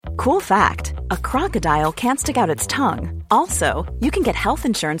Cool fact, a crocodile can't stick out its tongue. Also, you can get health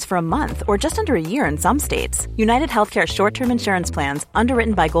insurance for a month or just under a year in some states. United Healthcare short-term insurance plans,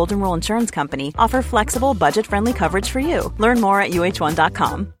 underwritten by Golden Rule Insurance Company, offer flexible, budget-friendly coverage for you. Learn more at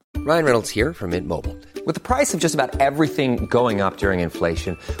uh1.com. Ryan Reynolds here from Mint Mobile. With the price of just about everything going up during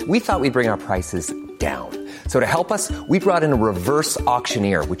inflation, we thought we'd bring our prices down. So to help us, we brought in a reverse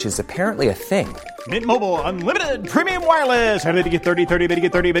auctioneer, which is apparently a thing. Mint Mobile Unlimited Premium Wireless. How to get 30, 30, bit to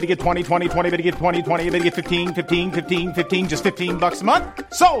get 30, bit to get 20, 20, 20, bit to get 20, 20, bit to get 15, 15, 15, 15, just $15 a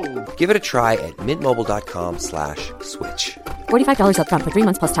month? Sold! Give it a try at mintmobile.com/switch. $45 up front for 3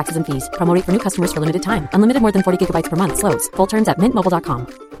 months plus taxes and fees. Promo rate for new customers for limited time. Unlimited more than 40 gigabytes per month. Slows full terms at mintmobile.com.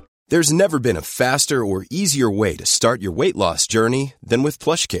 There's never been a faster or easier way to start your weight loss journey than with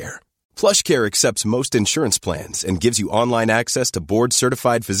PlushCare. PlushCare accepts most insurance plans and gives you online access to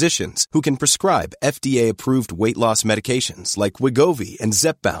board-certified physicians who can prescribe FDA-approved weight loss medications like Wegovy and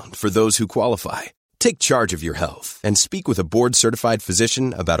Zepbound for those who qualify. Take charge of your health and speak with a board-certified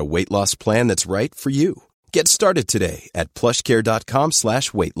physician about a weight loss plan that's right for you. Get started today at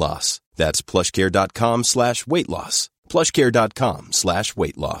plushcare.com/weight loss. That's plushcare.com/weight loss.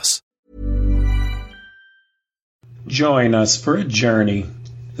 plushcare.com/weight loss. Join us for a journey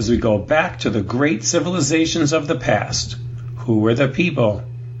as we go back to the great civilizations of the past. Who were the people?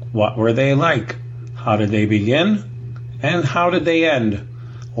 What were they like? How did they begin? And how did they end?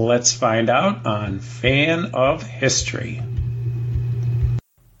 Let's find out on Fan of History.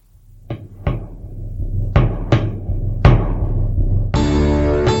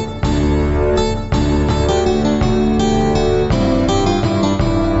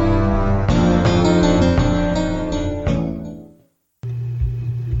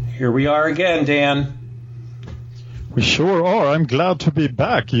 Here we are again, Dan. We sure are. I'm glad to be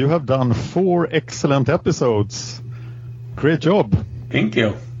back. You have done 4 excellent episodes. Great job. Thank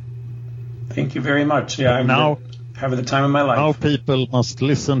you. Thank you very much. Yeah, I'm now having the time of my life. Now people must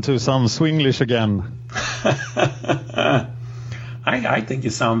listen to some Swinglish again. I think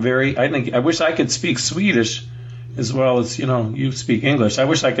you sound very... I wish I could speak Swedish as well as, you speak English. I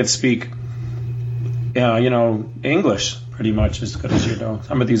wish I could speak, English pretty much as good as you know.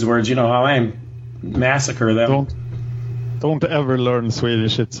 Some of these words, how I massacre them. Don't ever learn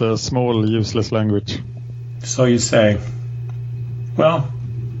Swedish. It's a small, useless language. So you say. Well,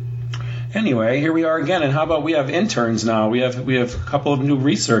 anyway, here we are again. And how about we have interns now? We have a couple of new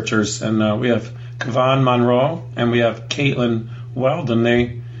researchers, and we have Kavan Monroe and we have Caitlin Weldon.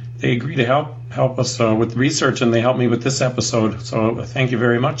 They agree to help us with research, and they helped me with this episode. So thank you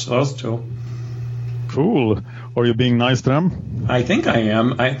very much, those two. Cool. Are you being nice to them? I think I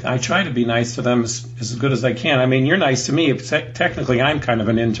am. I try to be nice to them as good as I can. I mean, you're nice to me. Technically, I'm kind of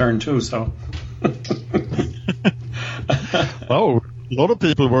an intern too, so. Oh, a lot of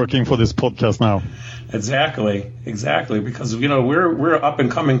people working for this podcast now. Exactly. Because, we're up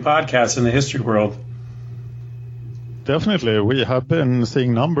and coming podcasts in the history world. Definitely. We have been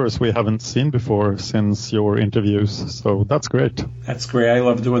seeing numbers we haven't seen before since your interviews. So that's great. That's great. I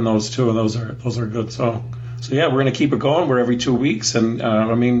love doing those too. And those are good. So yeah, we're going to keep it going. We're every 2 weeks. And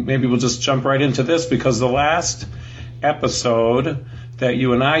maybe we'll just jump right into this, because the last episode that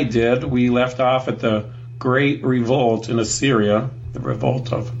you and I did, we left off at the Great Revolt in Assyria, the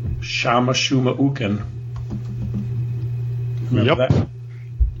revolt of Shama-Shuma-Uken. Remember that?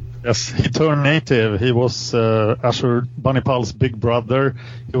 Yes, he turned native. He was Ashurbanipal's big brother.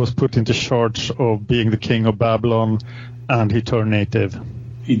 He was put into charge of being the king of Babylon, and he turned native.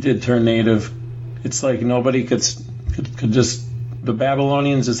 He did turn native. It's like nobody could just... The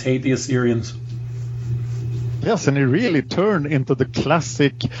Babylonians just hate the Assyrians. Yes, and he really turned into the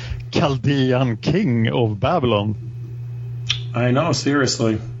classic Chaldean king of Babylon. I know,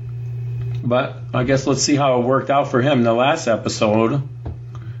 seriously. But I guess let's see how it worked out for him. The last episode,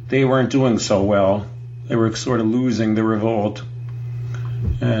 they weren't doing so well. They were sort of losing the revolt.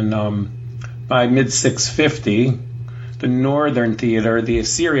 And by mid-650, the northern theater, the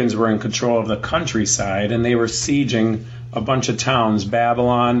Assyrians were in control of the countryside, and they were sieging a bunch of towns: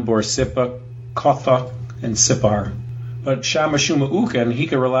 Babylon, Borsippa, Kotha, and Sippar. But Shama-Shuma-Uken, he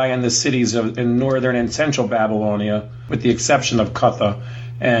could rely on the cities in northern and central Babylonia, with the exception of Kotha,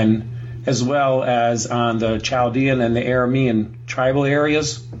 and as well as on the Chaldean and the Aramean tribal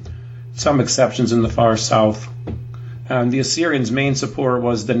areas, some exceptions in the far south. The Assyrians' main support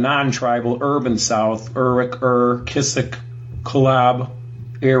was the non-tribal urban south: Uruk, Kisik, Kulab,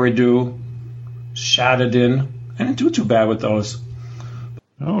 Eridu, Shaddadin. I didn't do too bad with those.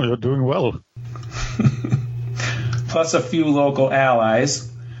 Oh, you're doing well. Plus a few local allies.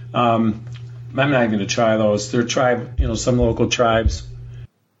 I'm not even going to try those. They're some local tribes.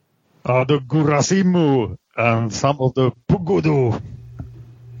 The Gurasimu and some of the Pugudu.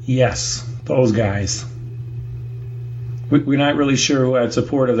 Yes, those guys. We're not really sure who had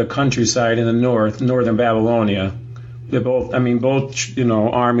support of the countryside in the northern Babylonia. They both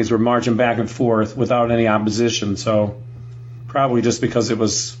armies were marching back and forth without any opposition. So probably just because it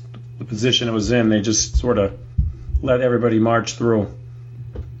was the position it was in, they just sort of let everybody march through.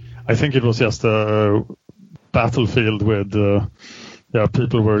 I think it was just a battlefield with,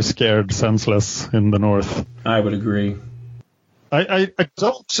 people were scared, senseless in the north. I would agree.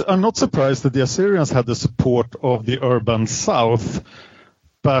 I'm not surprised that the Assyrians had the support of the urban south,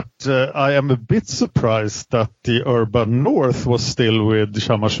 but I am a bit surprised that the urban north was still with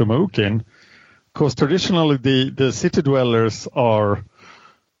Shamash shuma Ukin, because traditionally the city dwellers are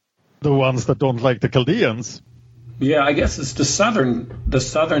the ones that don't like the Chaldeans. Yeah, I guess it's the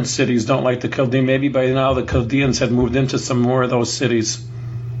southern cities don't like the Chaldeans. Maybe by now the Chaldeans had moved into some more of those cities.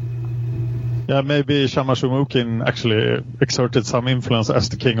 Yeah, maybe Shamash shuma Ukin actually exerted some influence as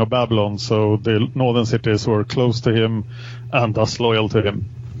the king of Babylon, so the northern cities were close to him and thus loyal to him.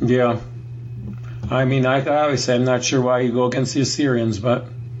 Yeah. I mean, I always say I'm not sure why you go against the Assyrians, but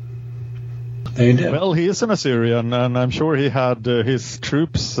they did. Well, he is an Assyrian, and I'm sure he had his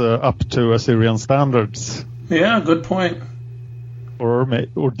troops up to Assyrian standards. Yeah, good point. Or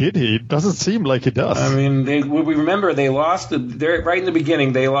did he? It doesn't seem like he does. I mean, we remember they lost right in the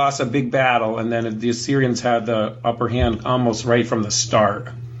beginning. They lost a big battle, and then the Assyrians had the upper hand almost right from the start.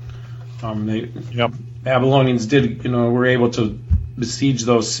 Babylonians were able to besiege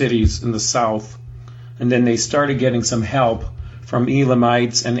those cities in the south, and then they started getting some help from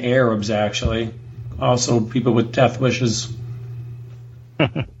Elamites and Arabs, actually, also people with death wishes.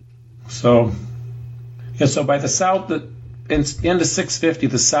 So by the south. Into 650,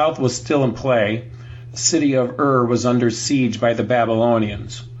 the south was still in play. The city of Ur was under siege by the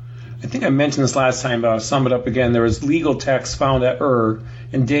Babylonians. I think I mentioned this last time, but I'll sum it up again. There was legal texts found at Ur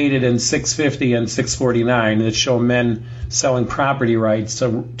and dated in 650 and 649 that show men selling property rights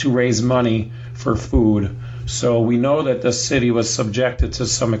to raise money for food. So we know that the city was subjected to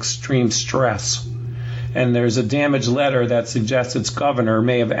some extreme stress. And there's a damaged letter that suggests its governor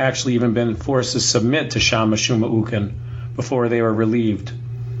may have actually even been forced to submit to Shamash shuma Ukin before they were relieved.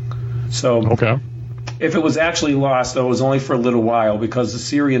 So if it was actually lost, though, it was only for a little while, because the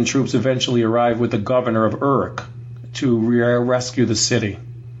Syrian troops eventually arrived with the governor of Uruk to rescue the city.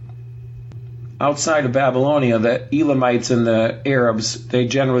 Outside of Babylonia, the Elamites and the Arabs, they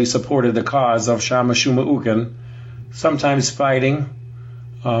generally supported the cause of Shamash shuma Ukin, sometimes fighting.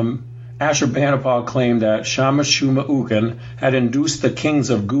 Ashurbanipal claimed that Shamash shuma Ukin had induced the kings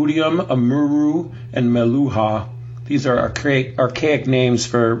of Gudium, Amurru, and Meluha. These are archaic names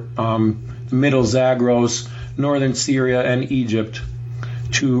for the Middle Zagros, northern Syria, and Egypt,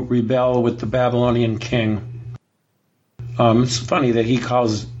 to rebel with the Babylonian king. It's funny that he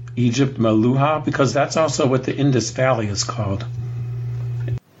calls Egypt Meluha, because that's also what the Indus Valley is called.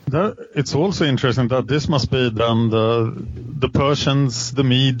 It's also interesting that this must be then the Persians, the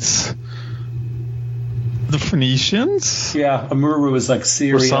Medes, the Phoenicians? Yeah, Amurru is like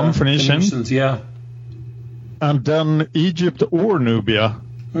Syria. Or some Phoenicians, yeah. And then Egypt or Nubia.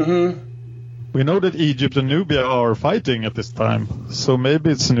 Mm-hmm. We know that Egypt and Nubia are fighting at this time, so maybe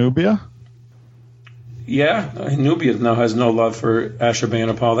it's Nubia? Yeah, Nubia now has no love for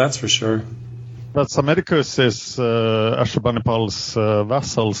Ashurbanipal, that's for sure. But Psammetichus is Ashurbanipal's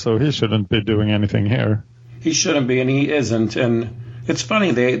vassal, so he shouldn't be doing anything here. He shouldn't be, and he isn't. And it's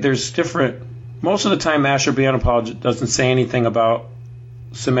funny, there's different... Most of the time, Ashurbanipal doesn't say anything about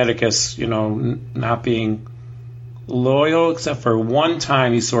Psammetichus, not being loyal, except for one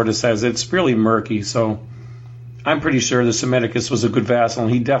time he sort of says it's really murky. So I'm pretty sure the Psammetichus was a good vassal,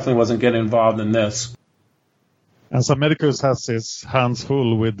 and he definitely wasn't getting involved in this. And Psammetichus has his hands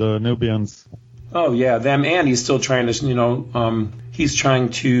full with the Nubians. Oh yeah, them, and he's still trying to, he's trying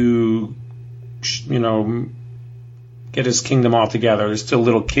to, get his kingdom all together. There's still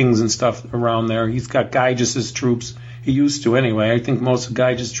little kings and stuff around there. He's got Gyges' troops. He used to anyway. I think most of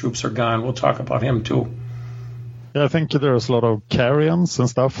Gyges' troops are gone. We'll talk about him too. Yeah, I think there's a lot of Carians and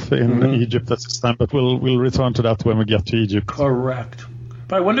stuff in Egypt at this time, but we'll return to that when we get to Egypt. Correct.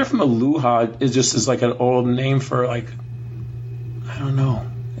 But I wonder if Meluha is like an old name for, like, I don't know.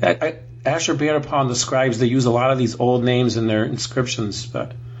 Ashurbanipal and the scribes, they use a lot of these old names in their inscriptions,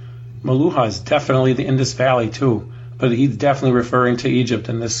 but Meluha is definitely the Indus Valley too. But he's definitely referring to Egypt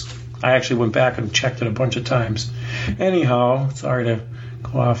in this. I actually went back and checked it a bunch of times. Anyhow, sorry to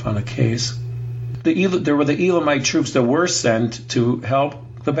go off on a case. There were the Elamite troops that were sent to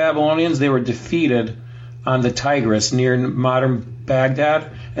help the Babylonians. They were defeated on the Tigris near modern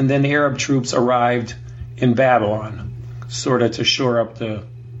Baghdad, and then Arab troops arrived in Babylon, sort of to shore up the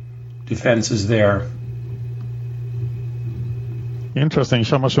defenses there. Interesting.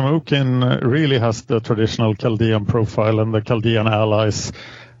 Shamash Shumukin really has the traditional Chaldean profile and the Chaldean allies,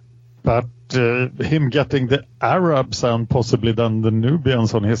 but him getting the Arabs and possibly then the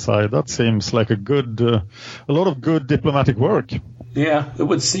Nubians on his side, that seems like a lot of good diplomatic work. Yeah, it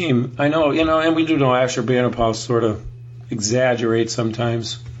would seem. I know, and we do know Ashurbanipal sort of exaggerates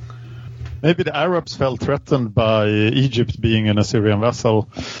sometimes. Maybe the Arabs felt threatened by Egypt being an Assyrian vassal,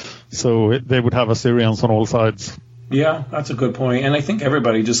 so they would have Assyrians on all sides. Yeah, that's a good point. And I think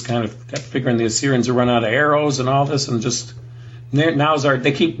everybody just kind of kept figuring the Assyrians would run out of arrows and all this, and just now's our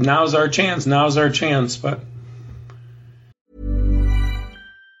chance. But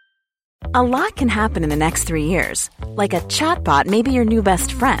A lot can happen in the next 3 years. Like a chatbot may be your new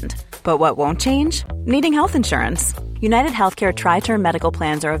best friend. But what won't change? Needing health insurance. United Healthcare Tri-Term Medical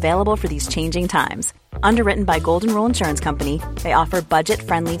Plans are available for these changing times. Underwritten by Golden Rule Insurance Company, they offer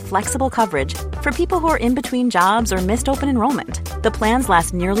budget-friendly, flexible coverage for people who are in between jobs or missed open enrollment. The plans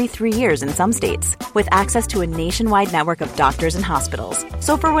last nearly 3 years in some states, with access to a nationwide network of doctors and hospitals.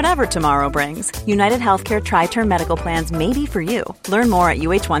 So for whatever tomorrow brings, United Healthcare Tri-Term Medical Plans may be for you. Learn more at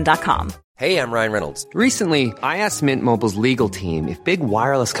uh1.com. Hey, I'm Ryan Reynolds. Recently, I asked Mint Mobile's legal team if big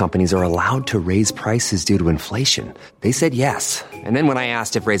wireless companies are allowed to raise prices due to inflation. They said yes. And then when I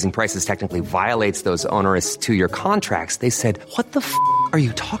asked if raising prices technically violates those onerous 2-year contracts, they said, "What the f*** are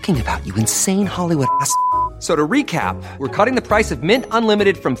you talking about, you insane Hollywood ass?" So to recap, we're cutting the price of Mint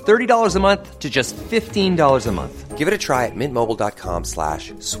Unlimited from $30 a month to just $15 a month. Give it a try at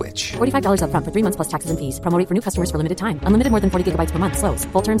mintmobile.com/switch. $45 up front for 3 months plus taxes and fees. Promo rate for new customers for limited time. Unlimited more than 40 gigabytes per month. Slows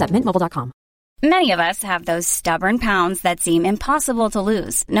full terms at mintmobile.com. Many of us have those stubborn pounds that seem impossible to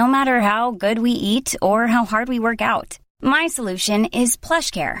lose, no matter how good we eat or how hard we work out. My solution is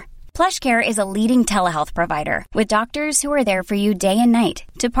PlushCare. PlushCare is a leading telehealth provider with doctors who are there for you day and night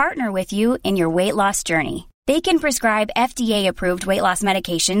to partner with you in your weight loss journey. They can prescribe FDA-approved weight loss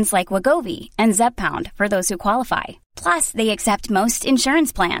medications like Wegovy and Zepbound for those who qualify. Plus, they accept most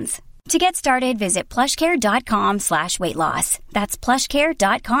insurance plans. To get started, visit plushcare.com/weightloss. That's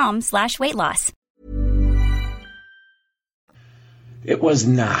plushcare.com/weightloss. it was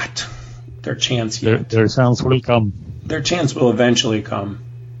not their chance yet. Their chance will come. Their chance will eventually come.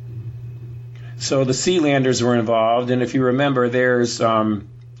 So the Sealanders were involved, and if you remember, they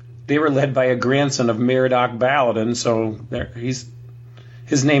were led by a grandson of Merodach Baladan, so his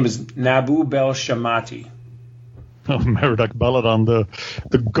name is Nabu Bel Shamati. Oh, Merodach Baladan,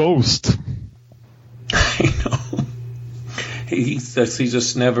 the ghost. I know. He's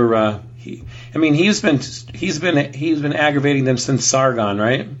just never. He's been aggravating them since Sargon,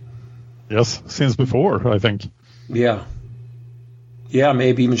 right? Yes, since before, I think. Yeah,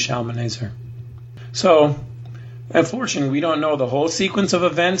 maybe even Shalmaneser. So, unfortunately, we don't know the whole sequence of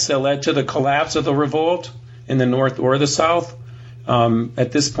events that led to the collapse of the revolt in the north or the south.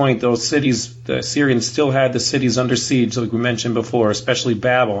 At this point, those cities, the Assyrians still had the cities under siege, like we mentioned before, especially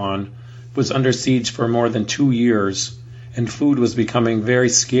Babylon, was under siege for more than 2 years, and food was becoming very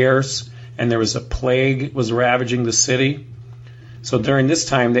scarce, and there was a plague was ravaging the city. So during this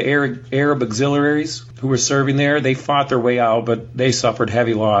time, the Arab auxiliaries who were serving there, they fought their way out, but they suffered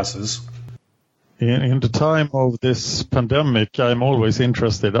heavy losses. In the time of this pandemic, I'm always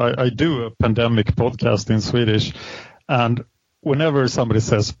interested. I do a pandemic podcast in Swedish, and whenever somebody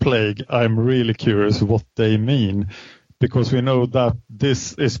says plague, I'm really curious what they mean, because we know that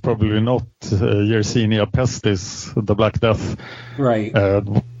this is probably not Yersinia pestis, the Black Death. Right.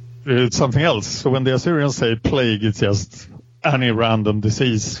 It's something else. So when the Assyrians say plague, it's just any random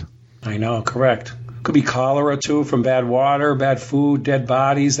disease. I know, correct. Could be cholera, too, from bad water, bad food, dead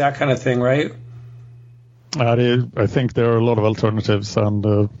bodies, that kind of thing, right? I think there are a lot of alternatives,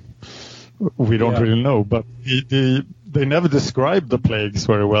 and we don't really know. But they never describe the plagues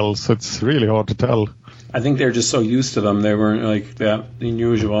very well, so it's really hard to tell. I think they're just so used to them, they weren't like that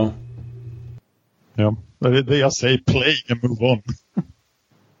unusual. Yeah, they just say plague and move on.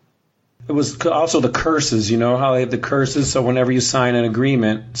 It was also the curses, you know, how they have the curses. So whenever you sign an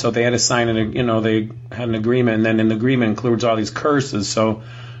agreement, so they had to sign they had an agreement, and then an agreement includes all these curses. So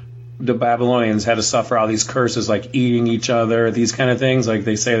the Babylonians had to suffer all these curses, like eating each other, these kind of things. Like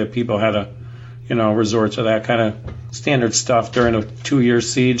they say that people had to, resort to that kind of standard stuff during a 2-year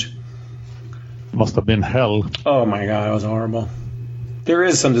siege. Must have been hell. Oh my God, it was horrible. There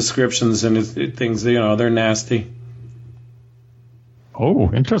is some descriptions and things, they're nasty.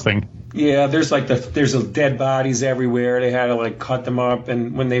 Oh, interesting. Yeah, there's dead bodies everywhere. They had to cut them up,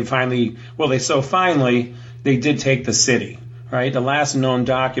 and when they finally, they did take the city, right? The last known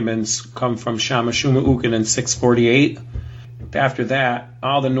documents come from Shamash shuma Ukin in 648. After that,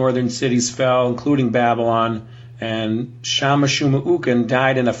 all the northern cities fell, including Babylon, and Shamash shuma Ukin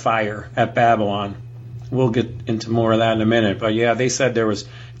died in a fire at Babylon. We'll get into more of that in a minute. But yeah, they said there was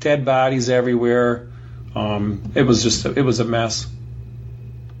dead bodies everywhere. It was a mess.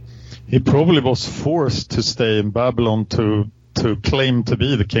 He probably was forced to stay in Babylon to claim to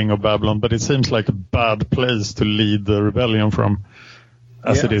be the king of Babylon, but it seems like a bad place to lead the rebellion from,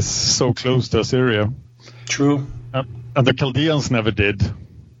 as it is so close to Assyria. True. And the Chaldeans never did.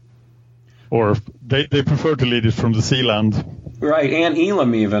 Or they prefer to lead it from the sea land. Right, and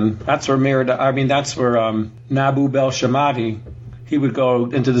Elam even. That's where Nabu Bel Shamati, he would go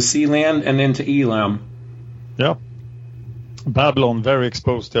into the sea land and into Elam. Yeah. Babylon very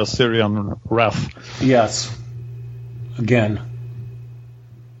exposed to Assyrian wrath. Yes. Again.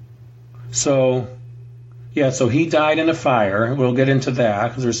 So he died in a fire. We'll get into that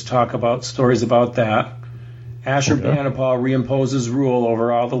because there's stories about that. Ashurbanipal reimposes rule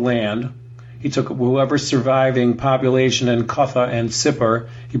over all the land. He took whoever's surviving population in Cutha and Sippar,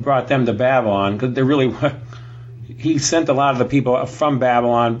 he brought them to Babylon because he sent a lot of the people from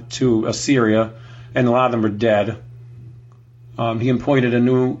Babylon to Assyria, and a lot of them were dead. He appointed a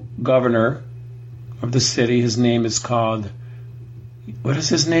new governor of the city. His name is called, what is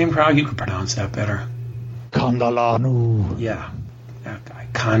his name, Carl? You can pronounce that better. Kandalanu. Yeah, that guy,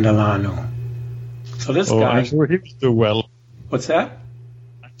 Kandalanu. So this guy... I'm sure he will do well. What's that?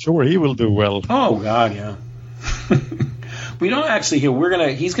 I'm sure he will do well. Oh, God, yeah. We don't actually hear... We're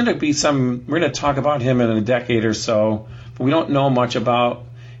going to talk about him in a decade or so, but we don't know much about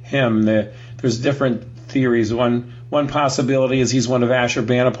him. There's different theories. One possibility is he's one of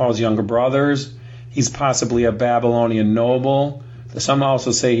Ashurbanipal's younger brothers. He's possibly a Babylonian noble. Some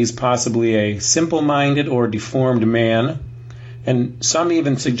also say he's possibly a simple-minded or deformed man. And some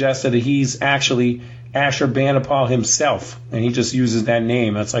even suggested that he's actually Ashurbanipal himself, and he just uses that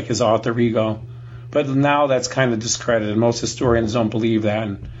name. That's like his alter ego. But now that's kind of discredited. Most historians don't believe that,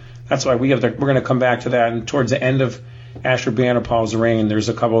 and that's why we're going to come back to that. And towards the end of Ashurbanipal's reign, there's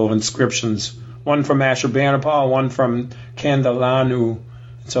a couple of inscriptions, one from Ashurbanipal, one from Kandalanu.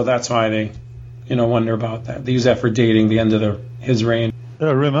 So that's why they, wonder about that. They use that for dating the end of his reign.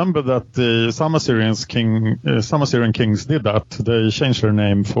 Remember that some Assyrian kings did that. They changed their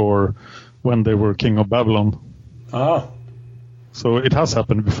name for when they were king of Babylon. Oh. So it has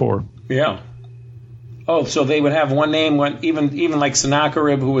happened before. Yeah. Oh, so they would have one name, even like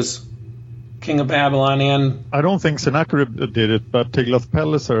Sennacherib, who was king of Babylon, and... I don't think Sennacherib did it, but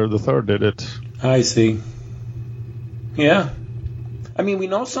Tiglath-Pileser III did it. I see. Yeah. I mean, we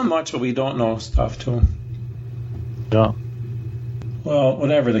know so much, but we don't know stuff, too. Yeah. Well,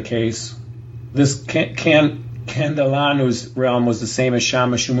 whatever the case, this Kandalanu's realm was the same as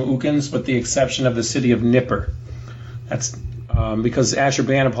Shamash shuma Ukin's, with the exception of the city of Nippur. That's because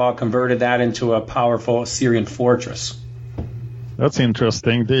Ashurbanipal converted that into a powerful Assyrian fortress. That's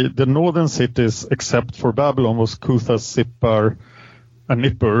interesting. The northern cities, except for Babylon, was Cutha, Sippar, and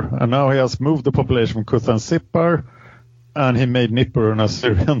Nippur. And now he has moved the population from Cutha and Sippar, and he made Nippur an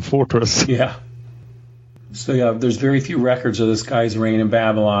Assyrian fortress. Yeah. So yeah, there's very few records of this guy's reign in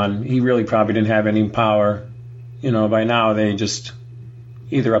Babylon. He really probably didn't have any power. By now they just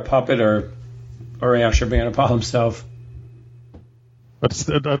either a puppet or Ashurbanipal himself.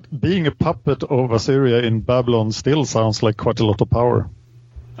 But being a puppet of Assyria in Babylon still sounds like quite a lot of power.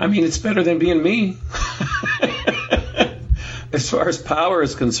 I mean, it's better than being me. As far as power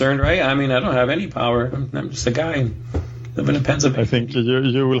is concerned, right? I mean, I don't have any power. I'm just a guy living in Pennsylvania. I think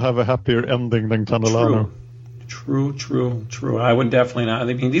you will have a happier ending than Kandalanu. True. I would definitely not.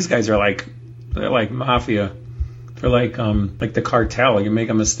 I mean, these guys are like mafia. They're like the cartel. You make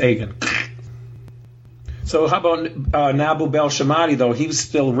a mistake. So how about Nabu Bel Shamati, though? He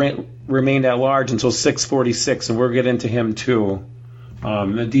still remained at large until 646, and we'll get into him too.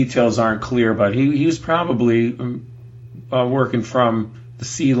 The details aren't clear, but he was probably working from the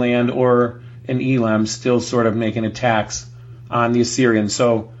sea land or in Elam, still sort of making attacks on the Assyrians.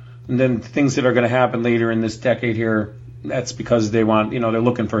 So, and then things that are going to happen later in this decade here, that's because they want, they're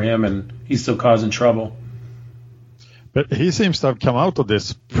looking for him, and he's still causing trouble. But he seems to have come out of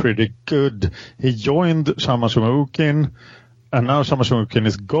this pretty good. He joined Shamash shuma Ukin, and now Shamash shuma Ukin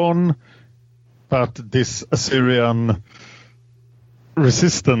is gone. But this Assyrian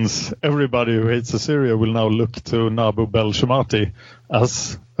resistance, everybody who hates Assyria will now look to Nabu Bel Shamati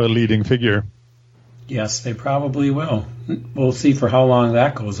as a leading figure. Yes, they probably will. We'll see for how long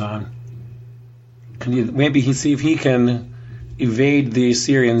that goes on. Maybe see if he can evade the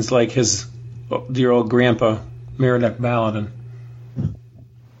Assyrians like his dear old grandpa, Merodach Baladan.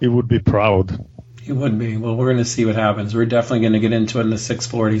 he would be proud. He would be. Well, we're going to see what happens. We're definitely going to get into it in the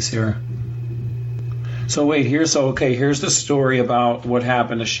 640s here. So wait, here's the story about what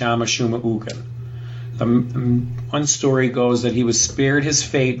happened to Shama Shuma Ukin. One story goes that he was spared his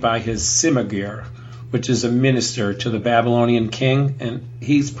fate by his Simagir, which is a minister to the Babylonian king, and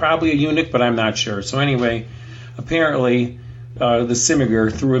he's probably a eunuch, but I'm not sure. So anyway, apparently the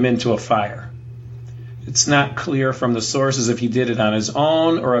Simagir threw him into a fire. It's not clear from the sources if he did it on his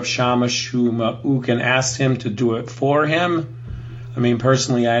own or if Shama Shuma Ukin asked him to do it for him. I mean,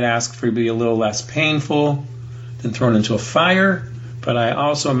 personally, I'd ask for it to be a little less painful than thrown into a fire, but I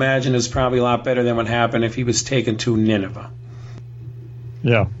also imagine it's probably a lot better than what happened if he was taken to Nineveh.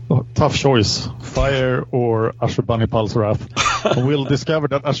 Yeah, tough choice. Fire or Ashurbanipal's wrath. And we'll discover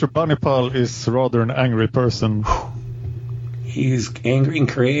that Ashurbanipal is rather an angry person. He's angry and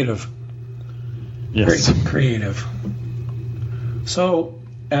creative. Yes. Very creative. So,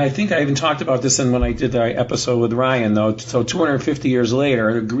 and I think I even talked about this when I did the episode with Ryan, though. So 250 years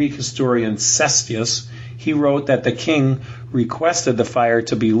later, the Greek historian Cestius, he wrote that the king requested the fire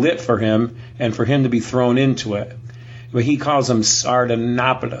to be lit for him and for him to be thrown into it. But he calls him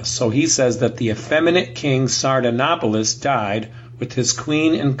Sardanapalus. So he says that the effeminate king Sardanapalus died with his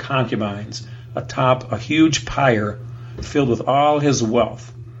queen and concubines atop a huge pyre filled with all his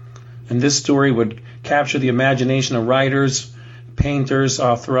wealth. And this story would capture the imagination of writers, painters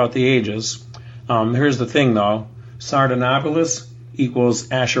all throughout the ages. Here's the thing, though. Sardanapalus equals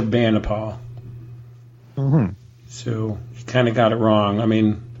Ashurbanipal. Mm-hmm. So he kind of got it wrong. I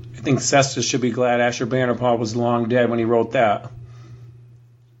mean, I think Cestius should be glad Ashurbanipal was long dead when he wrote that.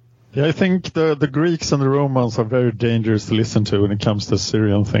 Yeah, I think the Greeks and the Romans are very dangerous to listen to when it comes to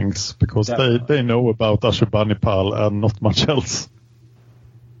Syrian things, because they know about Ashurbanipal and not much else.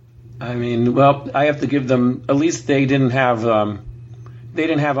 I mean, well, I have to give them, at least they didn't have all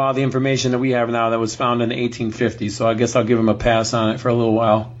the information that we have now that was found in the 1850s, so I guess I'll give them a pass on it for a little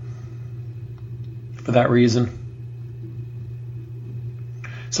while for that reason.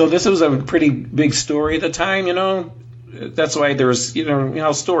 So this was a pretty big story at the time, you know. That's why there's, you know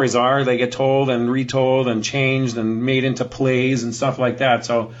how stories are. They get told and retold and changed and made into plays and stuff like that.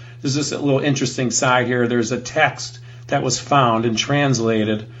 So there's just a little interesting side here. There's a text that was found and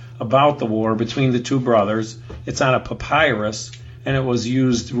translated about the war between the two brothers. It's on a papyrus, and it was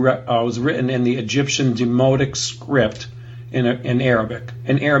written in the Egyptian Demotic script in Aramaic.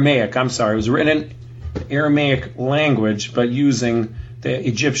 It was written in Aramaic language, but using the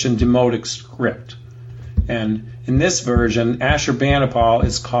Egyptian Demotic script. And in this version, Ashurbanipal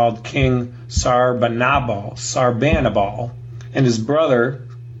is called King Sarbanabal, and his brother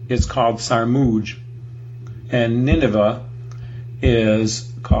is called Sarmuj, and Nineveh is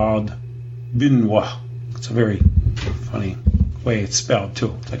called Binwa. It's a very funny way it's spelled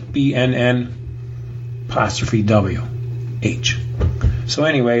too. It's like BNN''W''H. So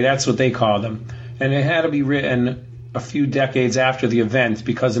anyway, that's what they call them. And it had to be written a few decades after the event,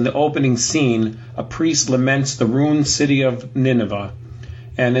 because in the opening scene, a priest laments the ruined city of Nineveh.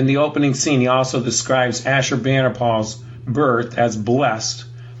 And in the opening scene, he also describes Ashurbanipal's birth as blessed,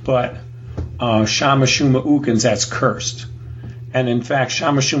 but Shama Shuma Ukin's as cursed. And in fact,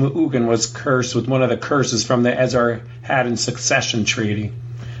 Shama Shuma Ukin was cursed with one of the curses from the Esarhaddon succession treaty.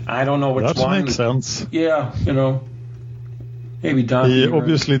 I don't know which one. That makes sense. Yeah, you know. Maybe Don. He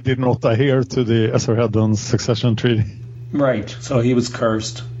obviously did not adhere to the Esarhaddon succession treaty. Right, so he was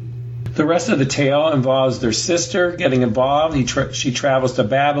cursed. The rest of the tale involves their sister getting involved. She travels to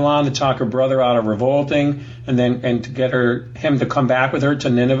Babylon to talk her brother out of revolting, and to get him to come back with her to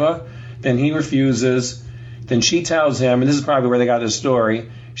Nineveh. Then he refuses. Then she tells him, and this is probably where they got this story,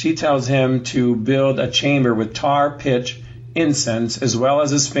 she tells him to build a chamber with tar, pitch, incense, as well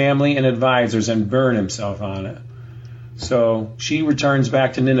as his family and advisors, and burn himself on it. So she returns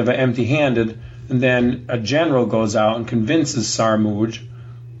back to Nineveh empty-handed, and then a general goes out and convinces Sarmuj,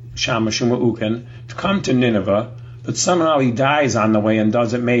 Shama Shuma Ukin, to come to Nineveh, but somehow he dies on the way and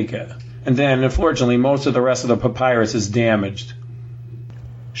doesn't make it. And then, unfortunately, most of the rest of the papyrus is damaged.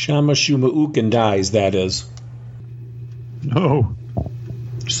 Shama Shuma Ukin dies, that is. No.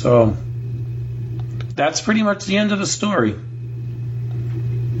 So that's pretty much the end of the story.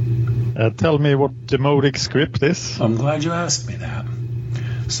 Tell me what Demotic script is. I'm glad you asked me that.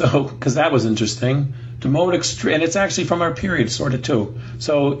 So, because that was interesting. Demotic script, and it's actually from our period, sort of too.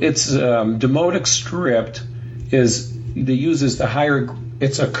 So it's Demotic script uses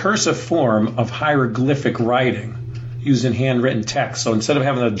it's a cursive form of hieroglyphic writing used in handwritten text. So instead of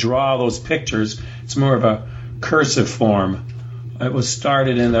having to draw those pictures, it's more of a cursive form. It was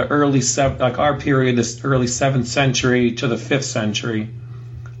started in the early our period, this early 7th century to the 5th century.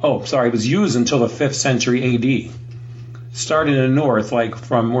 it was used until the 5th century AD. Started in the north, like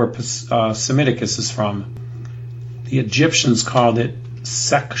from where Semiticus is from. The Egyptians called it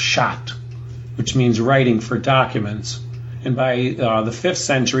sekshat, which means writing for documents. And by the 5th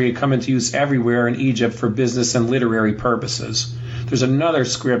century, it came into use everywhere in Egypt for business and literary purposes. There's another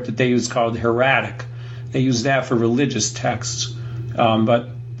script that they use called hieratic. They use that for religious texts. But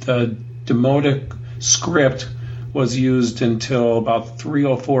the Demotic script was used until about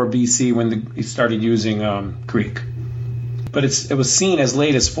 304 BC when he started using Greek. But it was seen as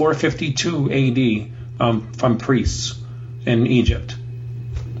late as 452 AD from priests in Egypt.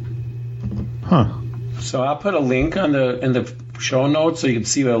 Huh. So I'll put a link in the show notes so you can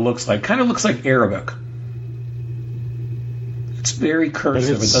see what it looks like. Kind of looks like Arabic. It's very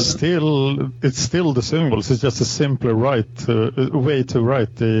cursive. But it's still the symbols. It's just a simpler way to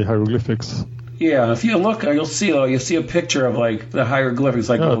write the hieroglyphics. Yeah, if you look, you'll see a picture of like the hieroglyphics,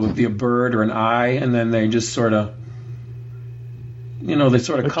 like it would be a bird or an eye, and then they just sort of, they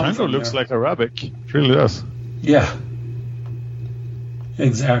sort of come. It kind of looks like Arabic. It really does. Yeah.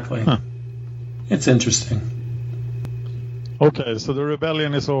 Exactly. Huh. It's interesting. Okay, so the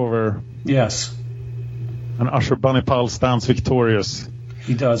rebellion is over. Yes. And Ashurbanipal stands victorious.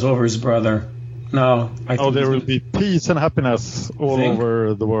 He does over his brother. No, there will be peace and happiness all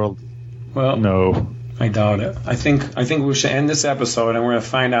over the world. Well, no, I doubt it. I think we should end this episode and we're going to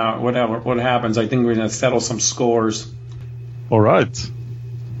find out what happens. I think we're going to settle some scores. All right.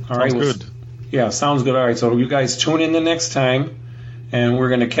 Sounds good. Yeah, sounds good. All right, so you guys tune in the next time, and we're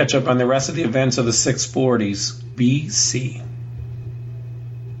going to catch up on the rest of the events of the 640s BC.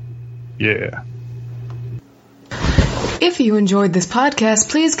 Yeah. If you enjoyed this podcast,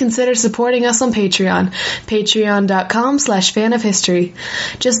 please consider supporting us on Patreon. Patreon.com/fanofhistory.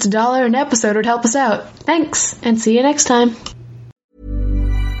 Just $1 an episode would help us out. Thanks, and see you next time.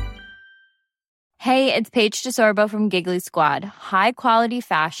 Hey, it's Paige DeSorbo from Giggly Squad. High quality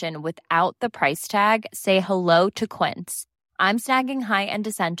fashion without the price tag. Say hello to Quince. I'm snagging high-end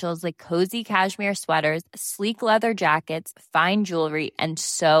essentials like cozy cashmere sweaters, sleek leather jackets, fine jewelry, and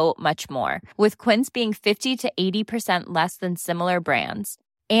so much more. With Quince being 50 to 80% less than similar brands.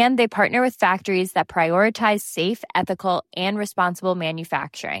 And they partner with factories that prioritize safe, ethical, and responsible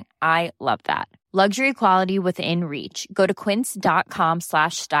manufacturing. I love that. Luxury quality within reach. Go to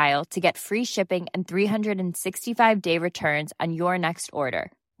quince.com/style to get free shipping and 365-day returns on your next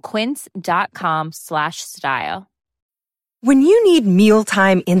order. Quince.com/style. When you need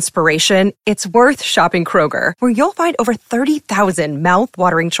mealtime inspiration, it's worth shopping Kroger, where you'll find over 30,000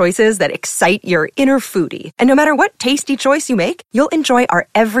 mouth-watering choices that excite your inner foodie. And no matter what tasty choice you make, you'll enjoy our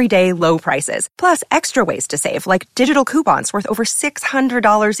everyday low prices, plus extra ways to save, like digital coupons worth over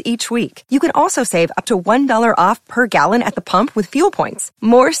 $600 each week. You can also save up to $1 off per gallon at the pump with fuel points.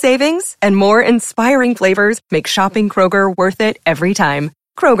 More savings and more inspiring flavors make shopping Kroger worth it every time.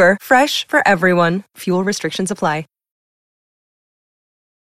 Kroger, fresh for everyone. Fuel restrictions apply.